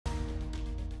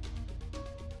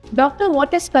Doctor,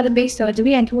 what is skull-based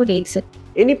surgery and who needs it?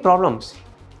 Any problems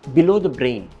below the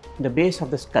brain, the base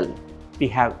of the skull, we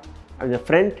have at the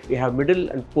front, we have middle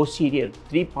and posterior,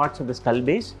 three parts of the skull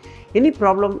base. Any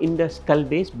problem in the skull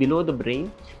base below the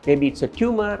brain, maybe it's a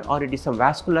tumor or it is some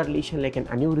vascular lesion like an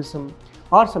aneurysm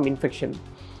or some infection.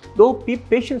 Though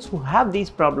patients who have these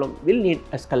problems will need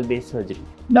a skull-based surgery.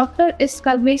 Doctor, is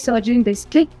skull-based surgery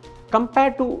risky?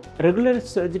 Compared to regular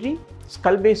surgery,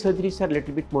 skull-based surgeries are a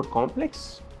little bit more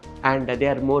complex and they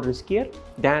are more riskier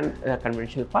than the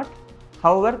conventional part.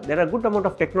 However, there are a good amount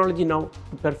of technology now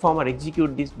to perform or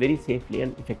execute this very safely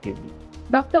and effectively.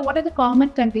 Doctor, what are the common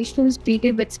conditions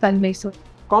treated with skull-based surgery?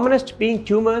 Commonest being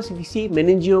tumors, we see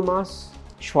meningiomas,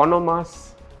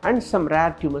 schwannomas, and some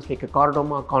rare tumors like a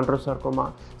chordoma,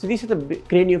 chondrosarcoma. So these are the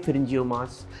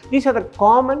craniopharyngiomas. These are the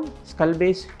common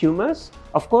skull-based tumors.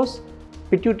 Of course,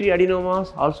 pituitary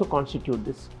adenomas also constitute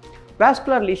this.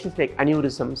 Vascular lesions like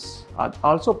aneurysms are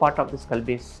also part of the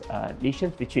skull-based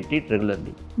lesions which we treat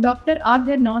regularly. Doctor, are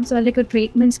there non-surgical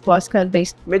treatments for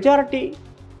skull-based? Majority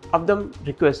of them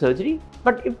require surgery,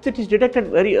 but if it is detected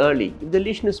very early, if the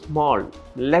lesion is small,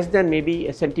 less than maybe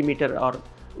a centimeter or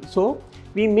so,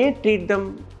 we may treat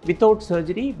them without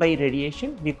surgery by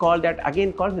radiation. We call that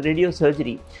again called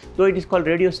radiosurgery. Though it is called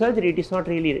radiosurgery, it is not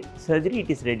really surgery, it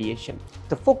is radiation.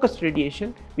 The focused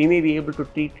radiation, we may be able to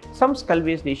treat some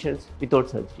skull-based lesions without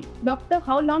surgery. Doctor,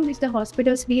 how long is the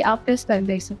hospital stay after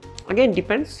skull-based? Again,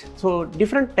 depends. So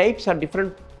different types are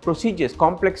different procedures,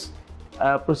 complex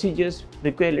procedures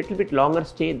require a little bit longer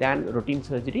stay than routine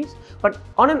surgeries, but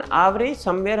on an average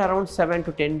somewhere around 7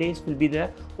 to 10 days will be the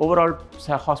overall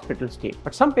hospital stay.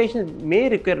 But some patients may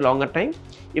require longer time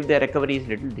if their recovery is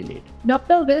little delayed.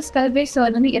 Doctor, will skull-based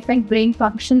surgery affect brain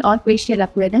function or facial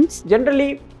appearance?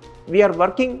 Generally, we are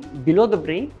working below the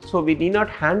brain, so we need not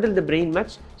handle the brain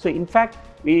much. So in fact,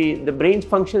 the brain's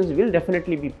functions will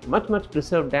definitely be much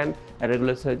preserved than a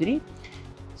regular surgery.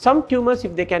 Some tumors,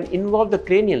 if they can involve the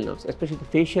cranial nerves, especially the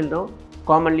facial nerve,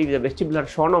 commonly with the vestibular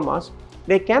schwannomas,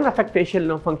 they can affect facial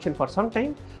nerve function for some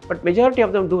time, but majority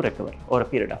of them do recover over a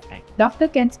period of time. Doctor,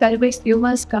 can skull-based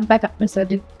tumors come back after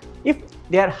surgery? If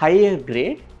they are higher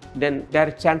grade, then there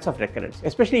is chance of recurrence,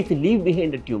 especially if you leave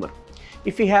behind a tumor.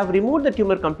 If you have removed the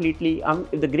tumor completely,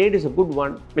 if the grade is a good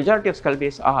one, majority of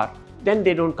skull-based are, then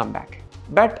they don't come back.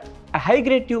 But a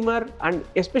high-grade tumor, and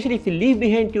especially if you leave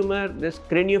behind tumor, this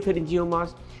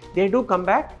craniopharyngiomas, they do come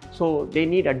back, so they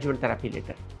need adjuvant therapy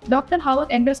later. Doctor, how is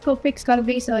endoscopic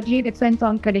skull-based surgery different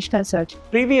from traditional surgery?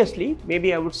 Previously,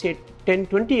 maybe I would say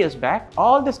 10-20 years back,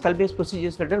 all the skull-based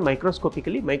procedures were done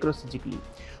microscopically, microsurgically.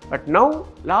 But now,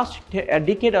 last a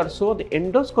decade or so, the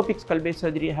endoscopic skull-based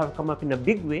surgery have come up in a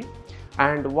big way.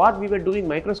 And what we were doing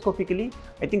microscopically,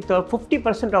 I think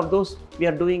 50% of those we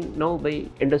are doing now by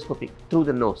endoscopic through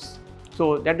the nose.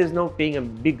 So that is now playing a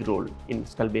big role in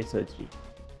skull-based surgery.